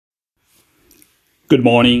Good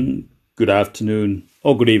morning, good afternoon,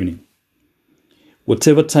 or good evening.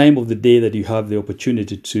 Whatever time of the day that you have the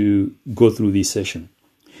opportunity to go through this session.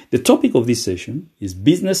 The topic of this session is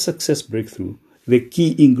Business Success Breakthrough, the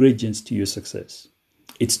key ingredients to your success.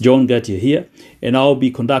 It's John Gatia here, and I'll be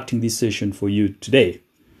conducting this session for you today.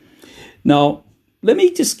 Now, let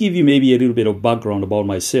me just give you maybe a little bit of background about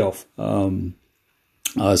myself so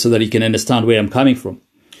that you can understand where I'm coming from.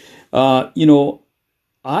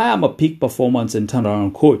 I am a peak performance and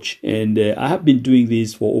turnaround coach, and I have been doing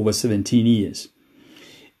this for over 17 years,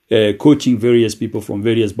 coaching various people from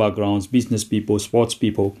various backgrounds, business people, sports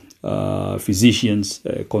people, physicians,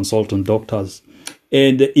 consultant doctors,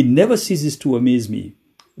 and it never ceases to amaze me,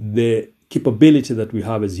 the capability that we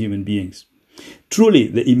have as human beings. Truly,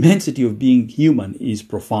 the immensity of being human is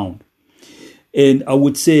profound. And I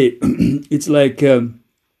would say it's like...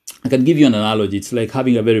 I can give you an analogy. It's like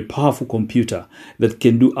having a very powerful computer that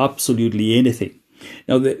can do absolutely anything.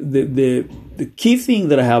 Now, the key thing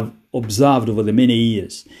that I have observed over the many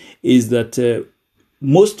years is that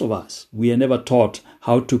most of us, we are never taught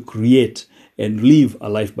how to create and live a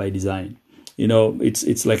life by design. You know,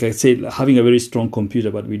 it's like I said, having a very strong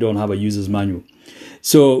computer, but we don't have a user's manual.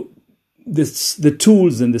 So the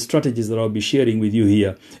tools and the strategies that I'll be sharing with you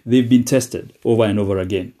here, they've been tested over and over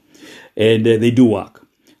again, and they do work.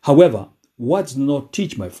 However, words do not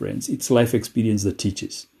teach, my friends. It's life experience that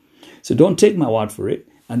teaches. So don't take my word for it.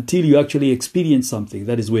 Until you actually experience something,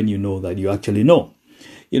 that is when you know that you actually know.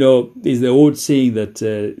 You know, there's the old saying that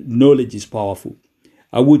knowledge is powerful.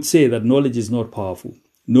 I would say that knowledge is not powerful.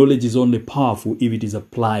 Knowledge is only powerful if it is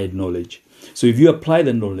applied knowledge. So if you apply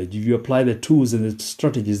the knowledge, if you apply the tools and the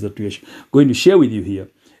strategies that we're going to share with you here,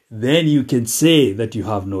 then you can say that you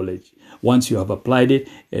have knowledge once you have applied it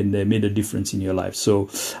and made a difference in your life. So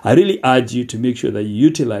I really urge you to make sure that you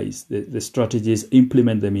utilize the strategies,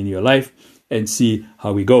 implement them in your life, and see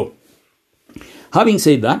how we go. Having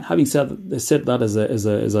said that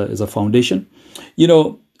as a foundation, you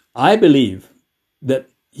know, I believe that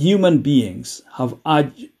human beings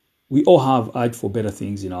we all have urge for better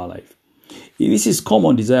things in our life. This is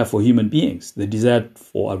common desire for human beings, the desire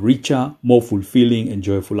for a richer, more fulfilling and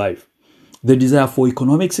joyful life. The desire for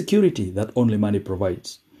economic security that only money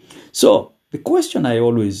provides. So the question I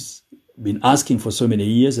always been asking for so many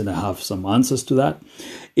years, and I have some answers to that,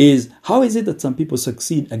 is how is it that some people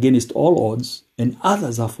succeed against all odds and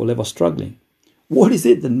others are forever struggling? What is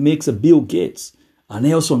it that makes a Bill Gates, a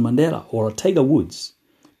Nelson Mandela, or a Tiger Woods,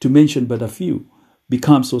 to mention but a few,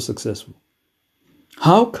 become so successful?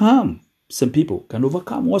 How come some people can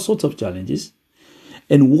overcome all sorts of challenges?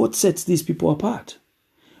 And what sets these people apart?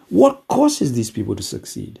 What causes these people to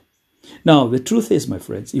succeed? Now, the truth is, my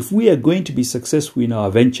friends, if we are going to be successful in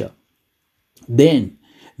our venture, then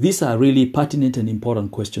these are really pertinent and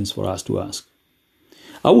important questions for us to ask.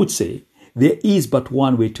 I would say there is but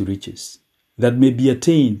one way to riches that may be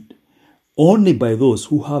attained only by those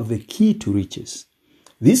who have the key to riches.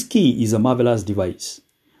 This key is a marvelous device,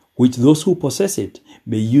 which those who possess it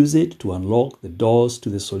may use it to unlock the doors to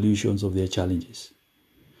the solutions of their challenges.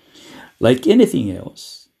 Like anything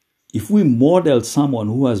else, if we model someone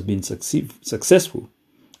who has been successful,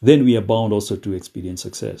 then we are bound also to experience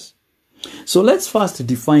success. So let's first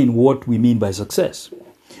define what we mean by success.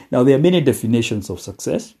 Now, there are many definitions of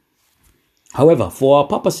success. However, for our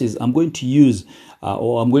purposes, I'm going to use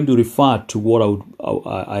I'm going to refer to what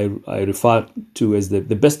I refer to as the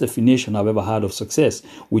best definition I've ever heard of success,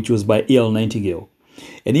 which was by E.L. Nightingale.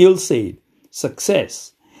 And E.L. said,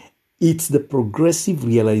 success, it's the progressive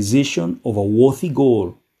realization of a worthy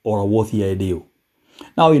goal or a worthy ideal.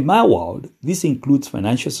 Now, in my world, this includes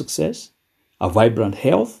financial success, a vibrant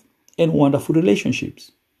health, and wonderful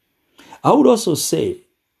relationships. I would also say,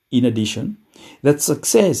 in addition, that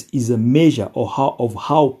success is a measure of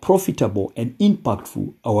how profitable and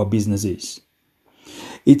impactful our business is.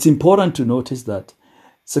 It's important to notice that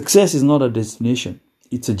success is not a destination,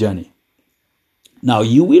 it's a journey. Now,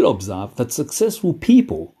 you will observe that successful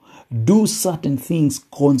people do certain things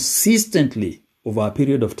consistently over a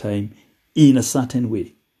period of time in a certain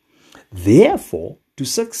way. Therefore, to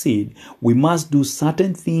succeed, we must do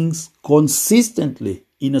certain things consistently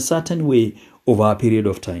in a certain way over a period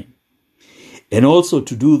of time. And also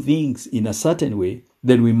to do things in a certain way,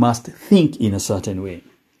 then we must think in a certain way.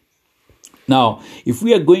 Now, if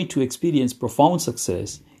we are going to experience profound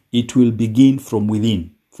success, it will begin from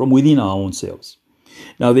within our own selves.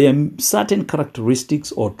 Now, there are certain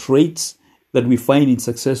characteristics or traits that we find in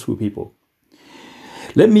successful people.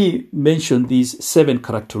 Let me mention these 7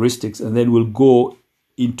 characteristics, and then we'll go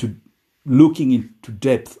into looking into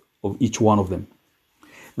depth of each one of them.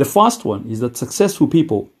 The first one is that successful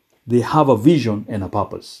people they have a vision and a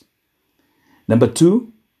purpose. Number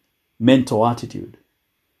 2, mental attitude.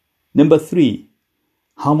 Number 3,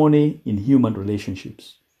 harmony in human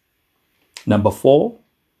relationships. Number 4,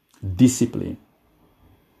 discipline.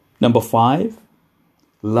 Number 5,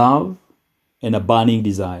 love and a burning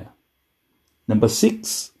desire. Number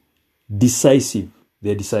 6, decisive.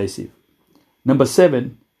 They're decisive. Number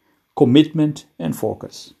 7, commitment and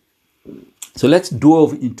focus. So let's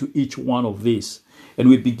delve into each one of these. And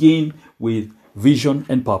we begin with vision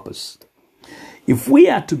and purpose. If we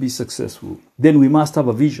are to be successful, then we must have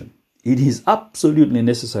a vision. It is absolutely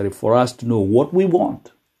necessary for us to know what we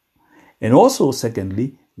want. And also,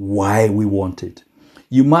 secondly, why we want it.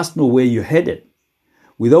 You must know where you're headed.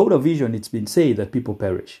 Without a vision, it's been said that people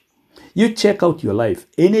perish. You check out your life.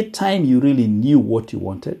 Anytime you really knew what you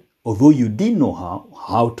wanted, although you didn't know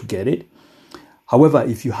how to get it, however,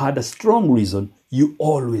 if you had a strong reason, you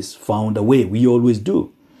always found a way. We always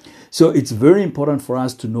do. So it's very important for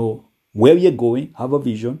us to know where we are going, have a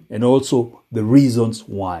vision, and also the reasons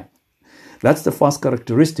why. That's the first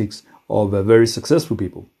characteristics of a very successful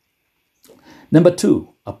people. Number 2,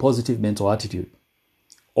 a positive mental attitude.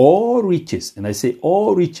 All riches, and I say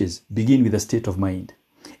all riches, begin with a state of mind.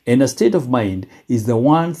 And a state of mind is the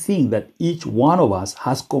one thing that each one of us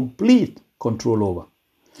has complete control over.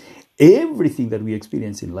 Everything that we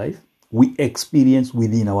experience in life, we experience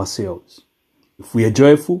within ourselves. If we are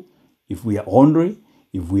joyful, if we are hungry,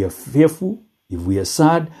 if we are fearful, if we are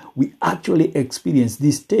sad, we actually experience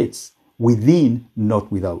these states within,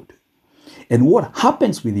 not without. And what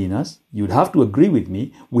happens within us, you'd have to agree with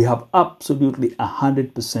me, we have absolutely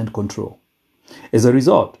 100% control. As a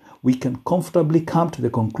result, we can comfortably come to the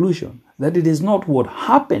conclusion that it is not what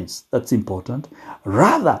happens that's important,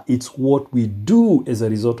 rather it's what we do as a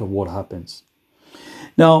result of what happens.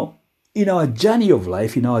 Now, in our journey of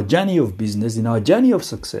life, in our journey of business, in our journey of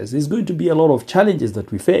success, there's going to be a lot of challenges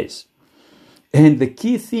that we face. And the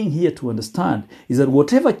key thing here to understand is that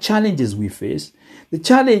whatever challenges we face, the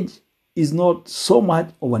challenge is not so much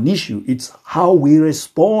of an issue, it's how we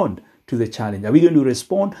respond to the challenge. Are we going to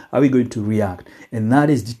respond? Are we going to react? And that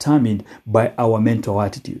is determined by our mental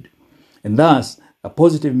attitude. And thus, a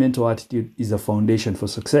positive mental attitude is the foundation for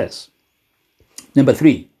success. Number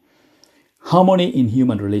 3, harmony in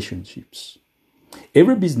human relationships.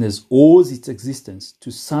 Every business owes its existence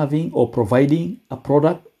to serving or providing a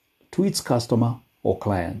product to its customer or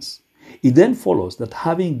clients. It then follows that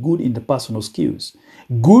having good interpersonal skills,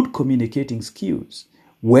 good communicating skills,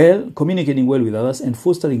 communicating well with others and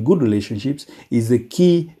fostering good relationships is the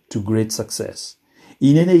key to great success.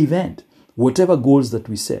 In any event, whatever goals that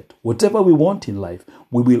we set, whatever we want in life,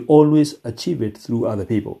 we will always achieve it through other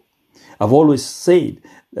people. I've always said,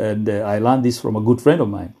 and I learned this from a good friend of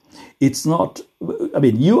mine,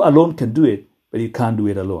 you alone can do it, but you can't do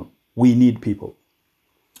it alone. We need people.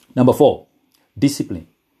 Number 4, discipline.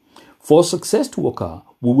 For success to occur,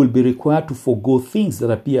 we will be required to forego things that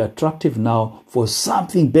appear attractive now for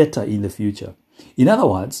something better in the future. In other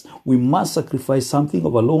words, we must sacrifice something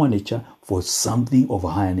of a lower nature for something of a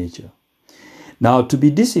higher nature. Now, to be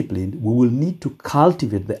disciplined, we will need to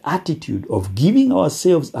cultivate the attitude of giving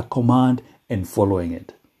ourselves a command and following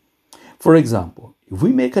it. For example, if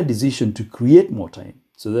we make a decision to create more time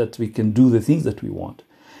so that we can do the things that we want,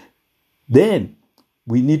 then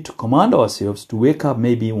we need to command ourselves to wake up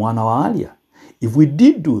maybe 1 hour earlier. If we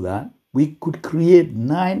did do that, we could create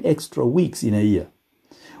 9 extra weeks in a year.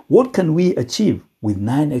 What can we achieve with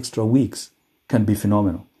 9 extra weeks can be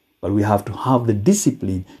phenomenal. But we have to have the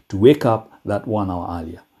discipline to wake up that 1 hour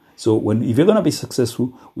earlier. So if you're going to be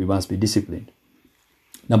successful, we must be disciplined.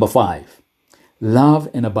 Number 5, love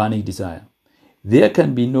and a burning desire. There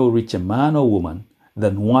can be no richer man or woman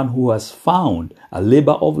than one who has found a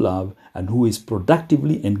labor of love and who is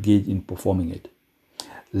productively engaged in performing it.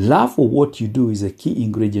 Love for what you do is a key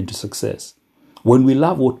ingredient to success. When we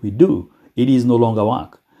love what we do, it is no longer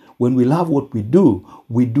work. When we love what we do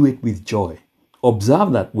it with joy.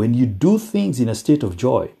 Observe that when you do things in a state of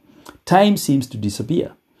joy, time seems to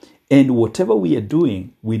disappear. And whatever we are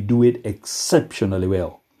doing, we do it exceptionally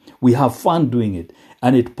well. We have fun doing it,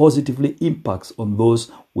 and it positively impacts on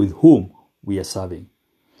those with whom we are serving.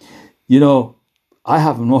 I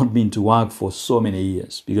have not been to work for so many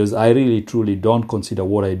years because I really truly don't consider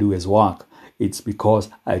what I do as work. It's because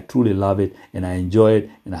I truly love it and I enjoy it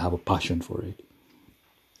and I have a passion for it.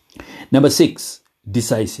 Number 6,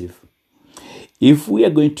 decisive. If we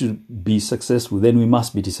are going to be successful, then we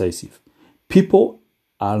must be decisive. People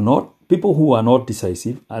who are not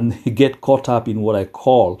decisive and get caught up in what I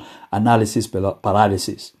call analysis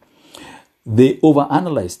paralysis. They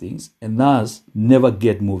overanalyze things and thus never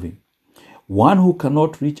get moving. One who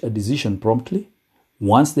cannot reach a decision promptly,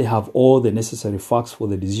 once they have all the necessary facts for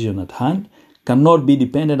the decision at hand, cannot be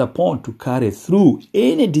depended upon to carry through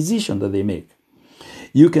any decision that they make.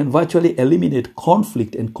 You can virtually eliminate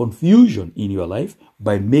conflict and confusion in your life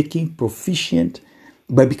by becoming proficient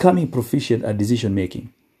at decision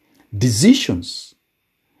making. Decisions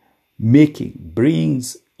making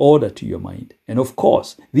brings order to your mind. And of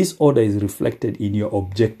course, this order is reflected in your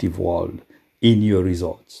objective world, in your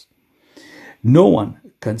results. No one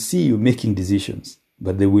can see you making decisions,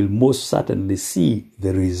 but they will most certainly see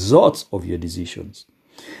the results of your decisions.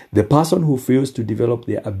 The person who fails to develop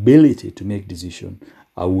the ability to make decisions,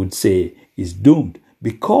 I would say, is doomed,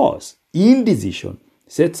 because indecision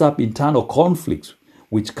sets up internal conflicts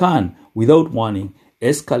which can, without warning,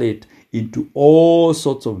 escalate into all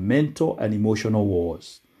sorts of mental and emotional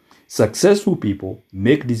wars. Successful people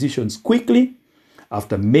make decisions quickly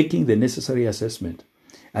after making the necessary assessment,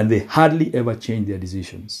 and they hardly ever change their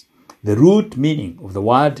decisions. The root meaning of the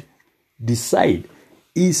word decide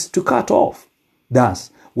is to cut off.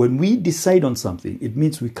 Thus, when we decide on something, it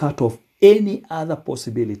means we cut off any other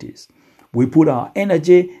possibilities. We put our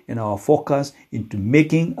energy and our focus into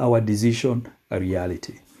making our decision a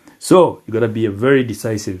reality. So you got to be very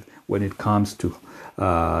decisive when it comes to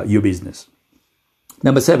your business.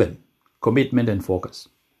 Number 7, commitment and focus.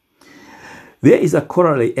 There is a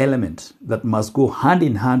corollary element that must go hand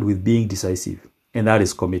in hand with being decisive, and that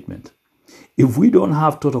is commitment. If we don't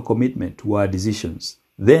have total commitment to our decisions,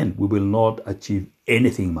 then we will not achieve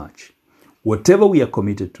anything much. Whatever we are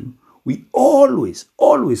committed to, we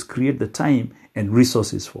always create the time and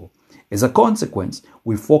resources for. As a consequence,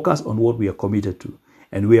 we focus on what we are committed to.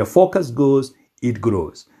 And where focus goes, it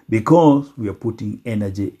grows, because we are putting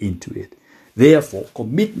energy into it. Therefore,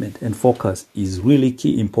 commitment and focus is really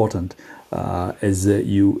key important as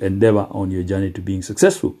you endeavor on your journey to being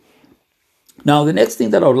successful. Now, the next thing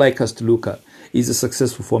that I would like us to look at is a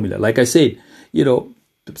successful formula. Like I said,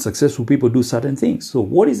 successful people do certain things. So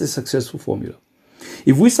what is the successful formula?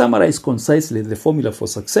 If we summarize concisely the formula for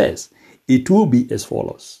success, it will be as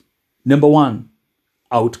follows. Number 1,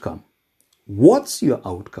 outcome. What's your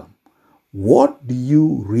outcome? What do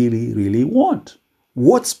you really want?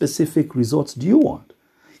 What specific results do you want?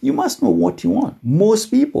 You must know what you want. Most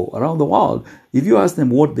people around the world, if you ask them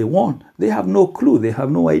what they want, they have no clue. They have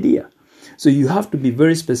no idea. So you have to be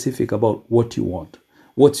very specific about what you want.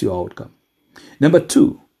 What's your outcome? Number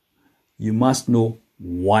 2, you must know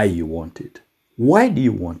why you want it. Why do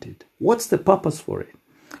you want it? What's the purpose for it?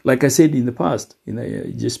 Like I said in the past,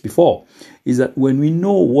 just before, is that when we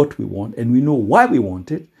know what we want and we know why we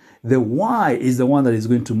want it, the why is the one that is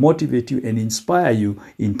going to motivate you and inspire you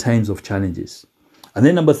in times of challenges. And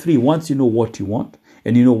then number 3, once you know what you want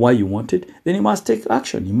and you know why you want it, then you must take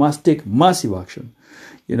action. You must take massive action.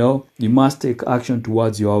 You must take action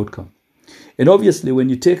towards your outcome. And obviously, when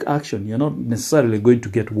you take action, you're not necessarily going to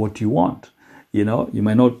get what you want. You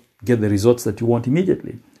might not get the results that you want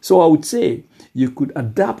immediately. So I would say you could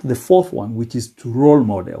adapt the 4th one, which is to role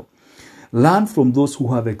model. Learn from those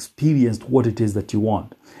who have experienced what it is that you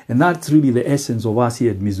want. And that's really the essence of us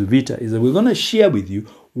here at Mizuvita, is that we're going to share with you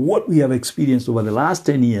what we have experienced over the last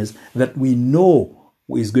 10 years that we know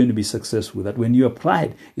is going to be successful, that when you apply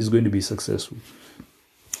it, is going to be successful.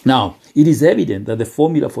 Now, it is evident that the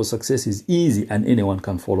formula for success is easy and anyone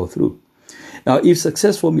can follow through. Now, if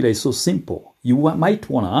success formula is so simple, you might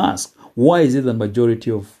want to ask, why is it the majority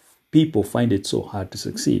of people find it so hard to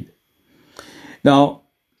succeed? Now,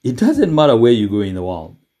 it doesn't matter where you go in the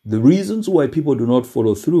world. The reasons why people do not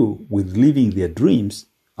follow through with living their dreams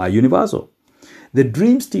are universal. The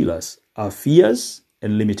dream stealers are fears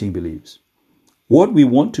and limiting beliefs. What we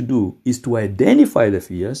want to do is to identify the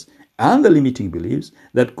fears and the limiting beliefs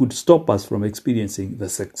that could stop us from experiencing the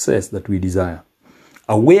success that we desire.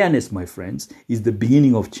 Awareness, my friends, is the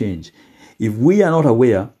beginning of change. If we are not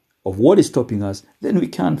aware of what is stopping us, then we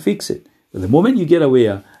can't fix it. But the moment you get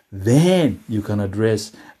aware, then you can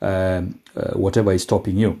address whatever is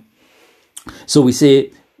stopping you. So we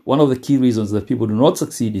say one of the key reasons that people do not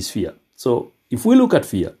succeed is fear. So if we look at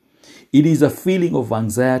fear, it is a feeling of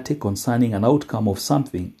anxiety concerning an outcome of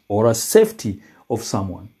something or a safety of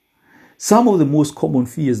someone. Some of the most common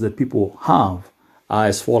fears that people have are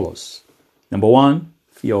as follows. Number 1,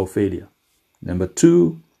 fear of failure. Number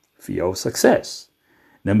 2, fear of success.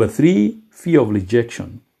 Number 3, fear of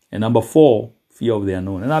rejection. And number 4, fear of the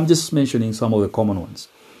unknown. And I'm just mentioning some of the common ones.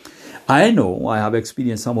 I know I have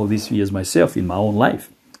experienced some of these fears myself in my own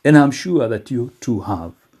life. And I'm sure that you too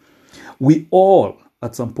have. We all,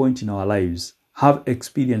 at some point in our lives, have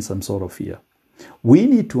experienced some sort of fear. We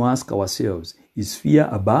need to ask ourselves, is fear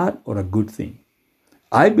a bad or a good thing?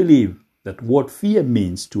 I believe that what fear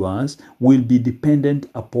means to us will be dependent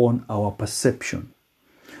upon our perception.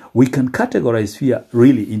 We can categorize fear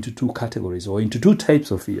really into two categories or into two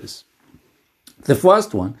types of fears. The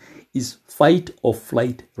first one is fight or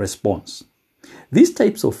flight response. These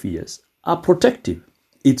types of fears are protective.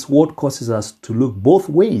 It's what causes us to look both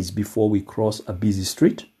ways before we cross a busy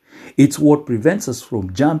street. It's what prevents us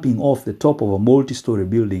from jumping off the top of a multi-story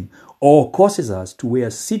building or causes us to wear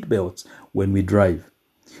seatbelts when we drive.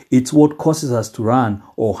 It's what causes us to run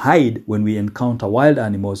or hide when we encounter wild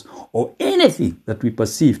animals or anything that we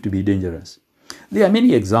perceive to be dangerous. There are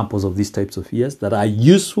many examples of these types of fears that are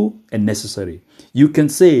useful and necessary. You can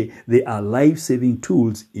say they are life-saving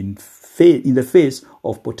tools in the face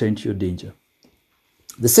of potential danger.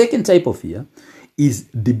 The second type of fear is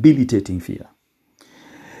debilitating fear.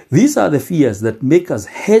 These are the fears that make us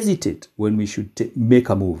hesitate when we should make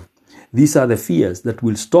a move. These are the fears that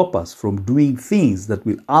will stop us from doing things that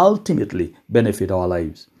will ultimately benefit our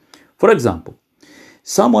lives. For example,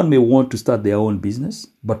 someone may want to start their own business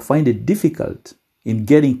but find it difficult in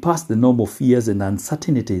getting past the normal fears and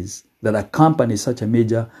uncertainties that accompany such a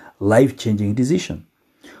major life-changing decision.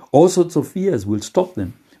 All sorts of fears will stop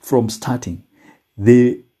them from starting.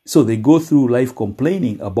 So they go through life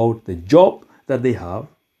complaining about the job that they have,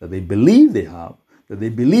 that they believe they have, that they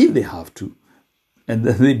believe they have to, and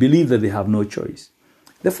that they believe that they have no choice.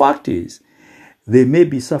 The fact is, they may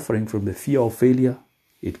be suffering from the fear of failure.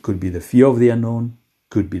 It could be the fear of the unknown,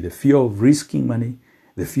 could be the fear of risking money,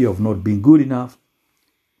 the fear of not being good enough.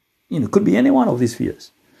 It could be any one of these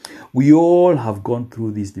fears. We all have gone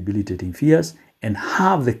through these debilitating fears and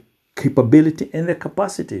have the capability and the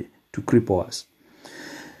capacity to cripple us.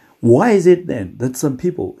 Why is it then that some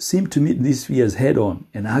people seem to meet these fears head on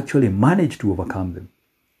and actually manage to overcome them?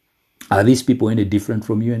 Are these people any different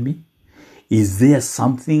from you and me? Is there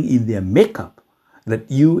something in their makeup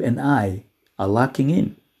that you and I are lacking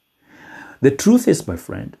in? The truth is, my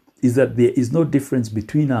friend, is that there is no difference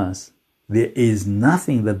between us. There is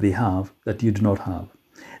nothing that they have that you do not have.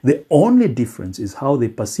 The only difference is how they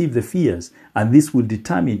perceive the fears, and this will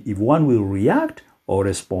determine if one will react or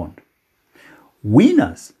respond.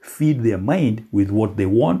 Winners feed their mind with what they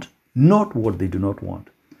want, not what they do not want.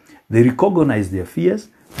 They recognize their fears,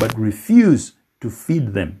 but refuse to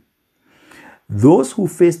feed them. Those who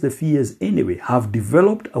face the fears anyway have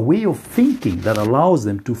developed a way of thinking that allows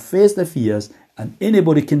them to face the fears, and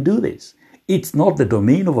anybody can do this. It's not the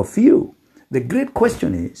domain of a few. The great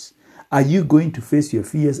question is, are you going to face your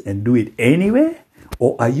fears and do it anyway?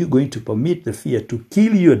 Or are you going to permit the fear to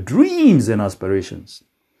kill your dreams and aspirations?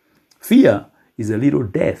 Fear is a little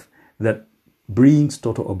death that brings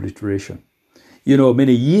total obliteration.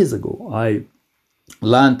 Many years ago, I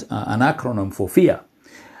learned an acronym for fear.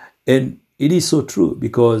 And it is so true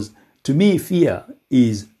because to me, fear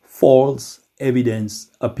is false evidence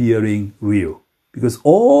appearing real. Because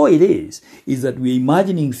all it is that we're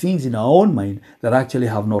imagining things in our own mind that actually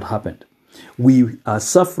have not happened. We are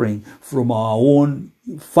suffering from our own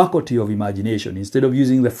faculty of imagination. Instead of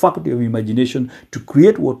using the faculty of imagination to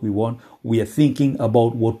create what we want, we are thinking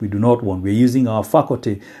about what we do not want. We're using our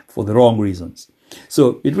faculty for the wrong reasons.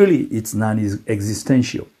 So it's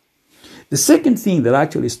non-existential. The second thing that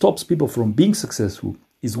actually stops people from being successful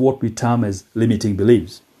is what we term as limiting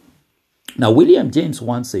beliefs. Now, William James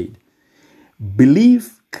once said,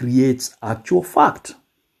 "Belief creates actual fact."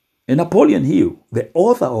 And Napoleon Hill, the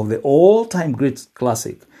author of the all-time great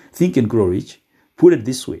classic, Think and Grow Rich, put it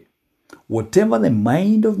this way: whatever the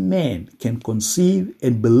mind of man can conceive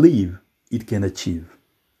and believe, it can achieve.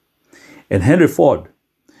 And Henry Ford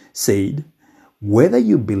said, whether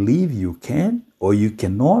you believe you can or you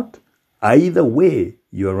cannot, either way,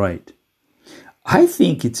 you're right. I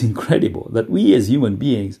think it's incredible that we as human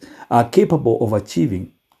beings are capable of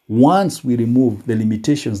achieving once we remove the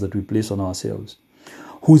limitations that we place on ourselves,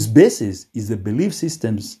 whose basis is the belief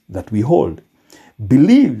systems that we hold.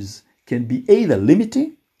 Beliefs can be either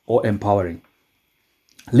limiting or empowering.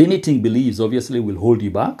 Limiting beliefs obviously will hold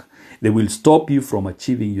you back. They will stop you from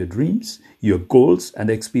achieving your dreams, your goals, and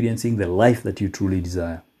experiencing the life that you truly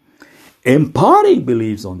desire. Empowering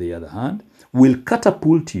beliefs, on the other hand, will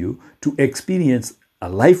catapult you to experience a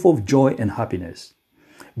life of joy and happiness.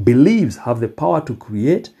 Beliefs have the power to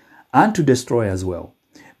create and to destroy as well.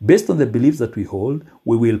 Based on the beliefs that we hold,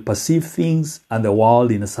 we will perceive things and the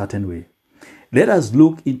world in a certain way. Let us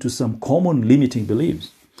look into some common limiting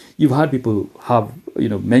beliefs. You've heard people have,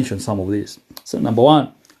 mention some of these. So number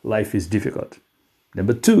one, life is difficult.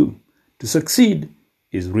 Number two, to succeed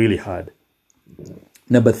is really hard.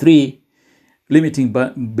 Number three, limiting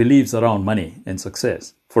beliefs around money and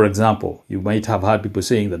success. For example, you might have heard people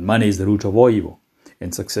saying that money is the root of all evil.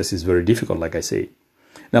 and success is very difficult, like I say.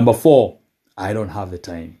 Number 4, I don't have the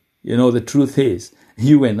time. The truth is,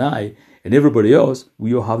 you and I and everybody else,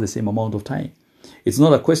 we all have the same amount of time. It's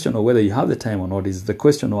not a question of whether you have the time or not. It's the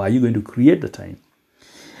question of, are you going to create the time?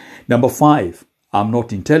 Number 5, I'm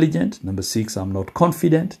not intelligent. Number 6, I'm not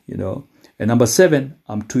confident, And number 7,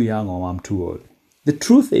 I'm too young or I'm too old. The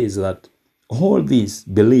truth is that all these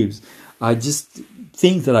beliefs are just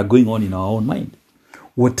things that are going on in our own mind.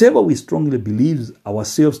 Whatever we strongly believe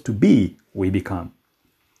ourselves to be, we become.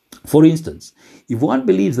 For instance, if one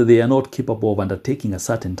believes that they are not capable of undertaking a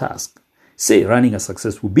certain task, say running a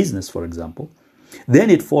successful business, for example, then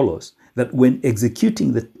it follows that when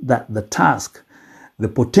executing the task, the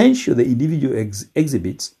potential the individual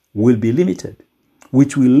exhibits will be limited,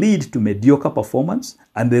 which will lead to mediocre performance,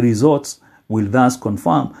 and the results will thus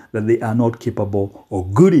confirm that they are not capable or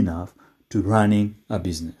good enough to running a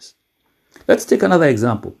business. Let's take another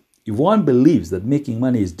example. If one believes that making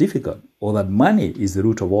money is difficult or that money is the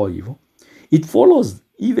root of all evil, it follows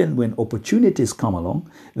even when opportunities come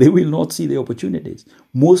along, they will not see the opportunities.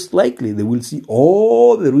 Most likely, they will see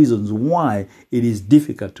all the reasons why it is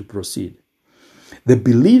difficult to proceed. The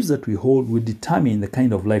beliefs that we hold will determine the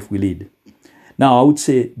kind of life we lead. Now, I would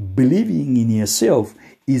say believing in yourself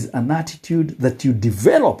is an attitude that you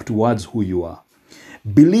develop towards who you are.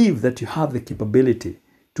 Believe that you have the capability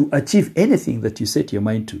to achieve anything that you set your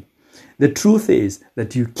mind to. The truth is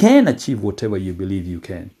that you can achieve whatever you believe you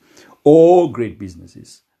can. All great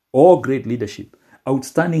businesses, all great leadership,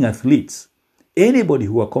 outstanding athletes, anybody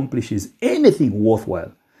who accomplishes anything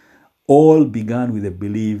worthwhile, all began with a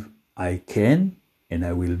belief, I can and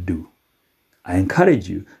I will do. I encourage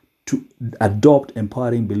you to adopt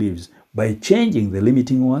empowering beliefs by changing the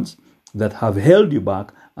limiting ones that have held you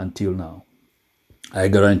back until now. I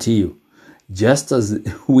guarantee you, just as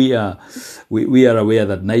we are aware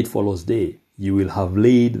that night follows day, you will have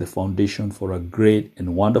laid the foundation for a great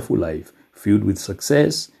and wonderful life filled with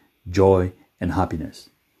success, joy, and happiness.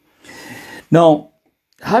 Now,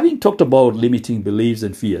 having talked about limiting beliefs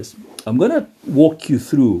and fears, I'm going to walk you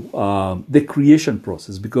through the creation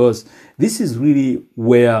process, because this is really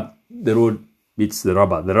where the road meets the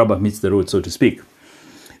rubber meets the road, so to speak.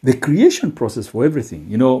 The creation process for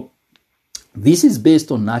everything, this is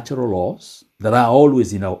based on natural laws that are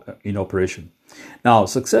always in operation. Now,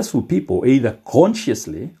 successful people either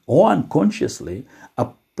consciously or unconsciously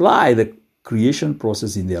apply the creation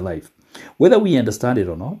process in their life. Whether we understand it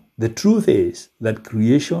or not, the truth is that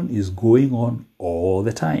creation is going on all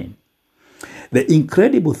the time. The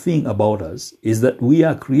incredible thing about us is that we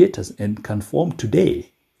are creators and can form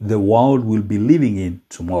today the world we'll be living in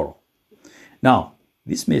tomorrow. Now,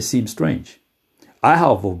 this may seem strange. I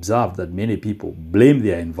have observed that many people blame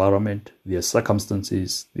their environment, their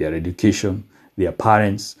circumstances, their education, their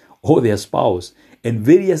parents, or their spouse, and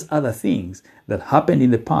various other things that happened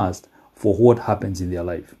in the past for what happens in their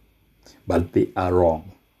life. But they are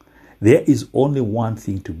wrong. There is only one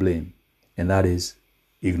thing to blame, and that is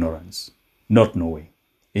ignorance, not knowing.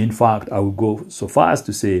 In fact, I will go so far as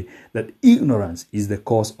to say that ignorance is the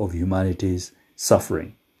cause of humanity's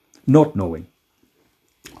suffering, not knowing.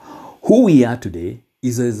 Who we are today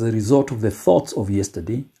is as a result of the thoughts of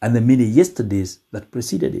yesterday and the many yesterdays that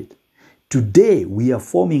preceded it. Today, we are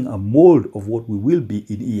forming a mold of what we will be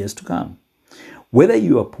in years to come. Whether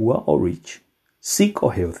you are poor or rich, sick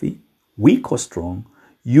or healthy, weak or strong,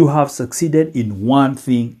 you have succeeded in one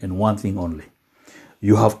thing and one thing only.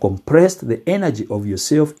 You have compressed the energy of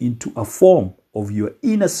yourself into a form of your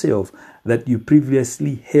inner self that you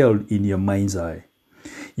previously held in your mind's eye.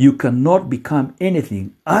 You cannot become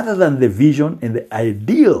anything other than the vision and the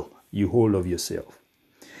ideal you hold of yourself.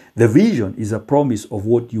 The vision is a promise of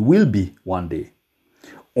what you will be one day.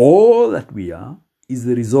 All that we are is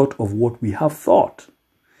the result of what we have thought,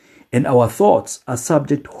 and our thoughts are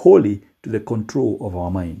subject wholly to the control of our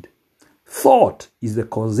mind. Thought is the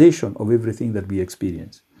causation of everything that we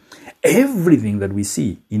experience. Everything that we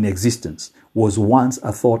see in existence was once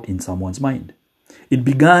a thought in someone's mind. It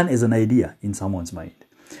began as an idea in someone's mind.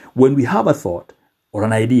 When we have a thought or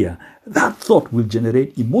an idea, that thought will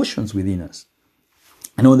generate emotions within us.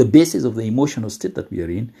 And on the basis of the emotional state that we are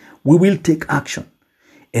in, we will take action.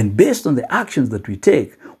 And based on the actions that we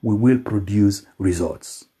take, we will produce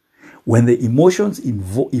results. When the emotions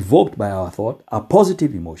evoked by our thought are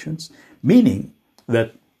positive emotions, meaning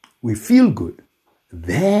that we feel good,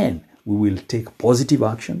 then we will take positive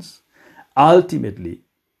actions. Ultimately,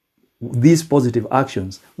 these positive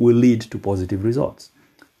actions will lead to positive results.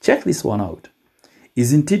 Check this one out.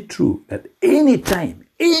 Isn't it true that anytime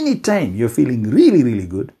you're feeling really, really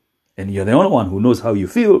good, and you're the only one who knows how you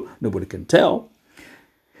feel, nobody can tell,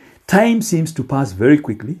 Time seems to pass very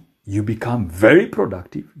quickly. You become very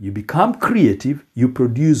productive. You become creative. You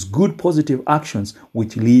produce good positive actions,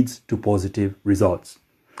 which leads to positive results.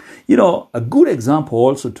 You know, a good example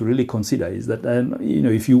also to really consider is that,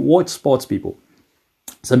 if you watch sports people,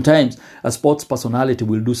 sometimes a sports personality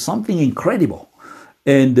will do something incredible.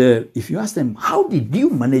 And if you ask them, how did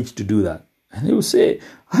you manage to do that? And they will say,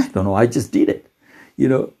 I don't know, I just did it.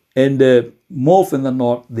 And more often than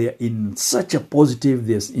not, they're in such a positive,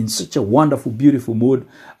 they're in such a wonderful, beautiful mood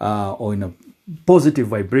or in a positive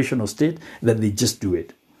vibrational state that they just do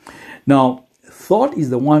it. Now, thought is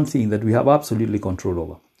the one thing that we have absolutely control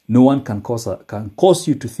over. No one can cause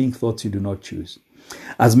you to think thoughts you do not choose.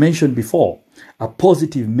 As mentioned before, a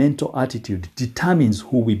positive mental attitude determines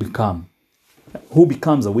who we become. Who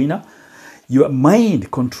becomes a winner? Your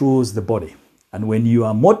mind controls the body. And when you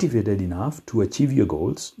are motivated enough to achieve your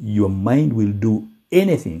goals, your mind will do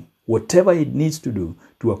anything, whatever it needs to do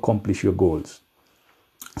to accomplish your goals.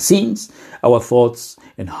 Since our thoughts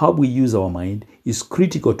and how we use our mind is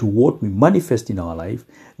critical to what we manifest in our life,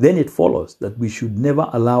 then it follows that we should never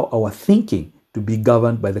allow our thinking to be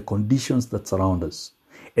governed by the conditions that surround us,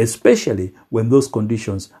 especially when those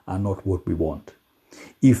conditions are not what we want.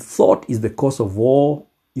 If thought is the cause of all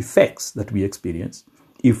effects that we experience,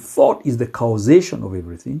 if thought is the causation of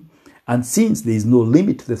everything, and since there is no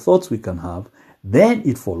limit to the thoughts we can have, then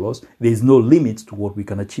it follows there is no limit to what we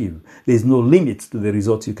can achieve. There is no limit to the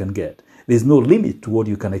results you can get. There is no limit to what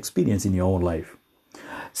you can experience in your own life.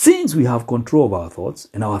 Since we have control of our thoughts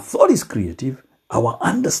and our thought is creative, our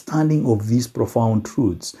understanding of these profound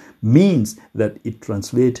truths means that it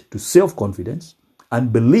translates to self-confidence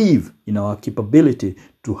and belief in our capability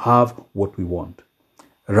to have what we want.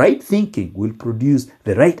 Right thinking will produce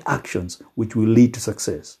the right actions which will lead to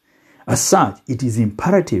success. As such, it is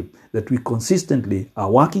imperative that we consistently are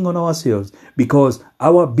working on ourselves because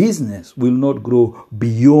our business will not grow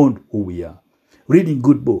beyond who we are. Reading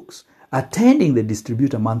good books, attending the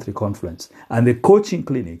Distributor Monthly Conference, and the coaching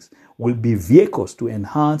clinics will be vehicles to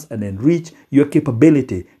enhance and enrich your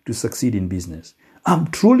capability to succeed in business. I'm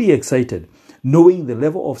truly excited knowing the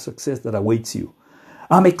level of success that awaits you.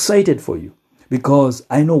 I'm excited for you because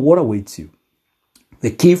I know what awaits you.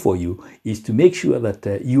 The key for you is to make sure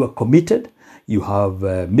that you are committed, you have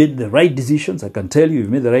made the right decisions. I can tell you you've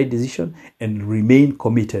made the right decision, and remain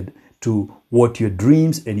committed to what your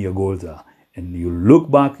dreams and your goals are. And you look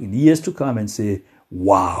back in years to come and say,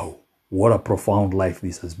 wow, what a profound life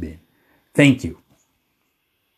this has been. Thank you.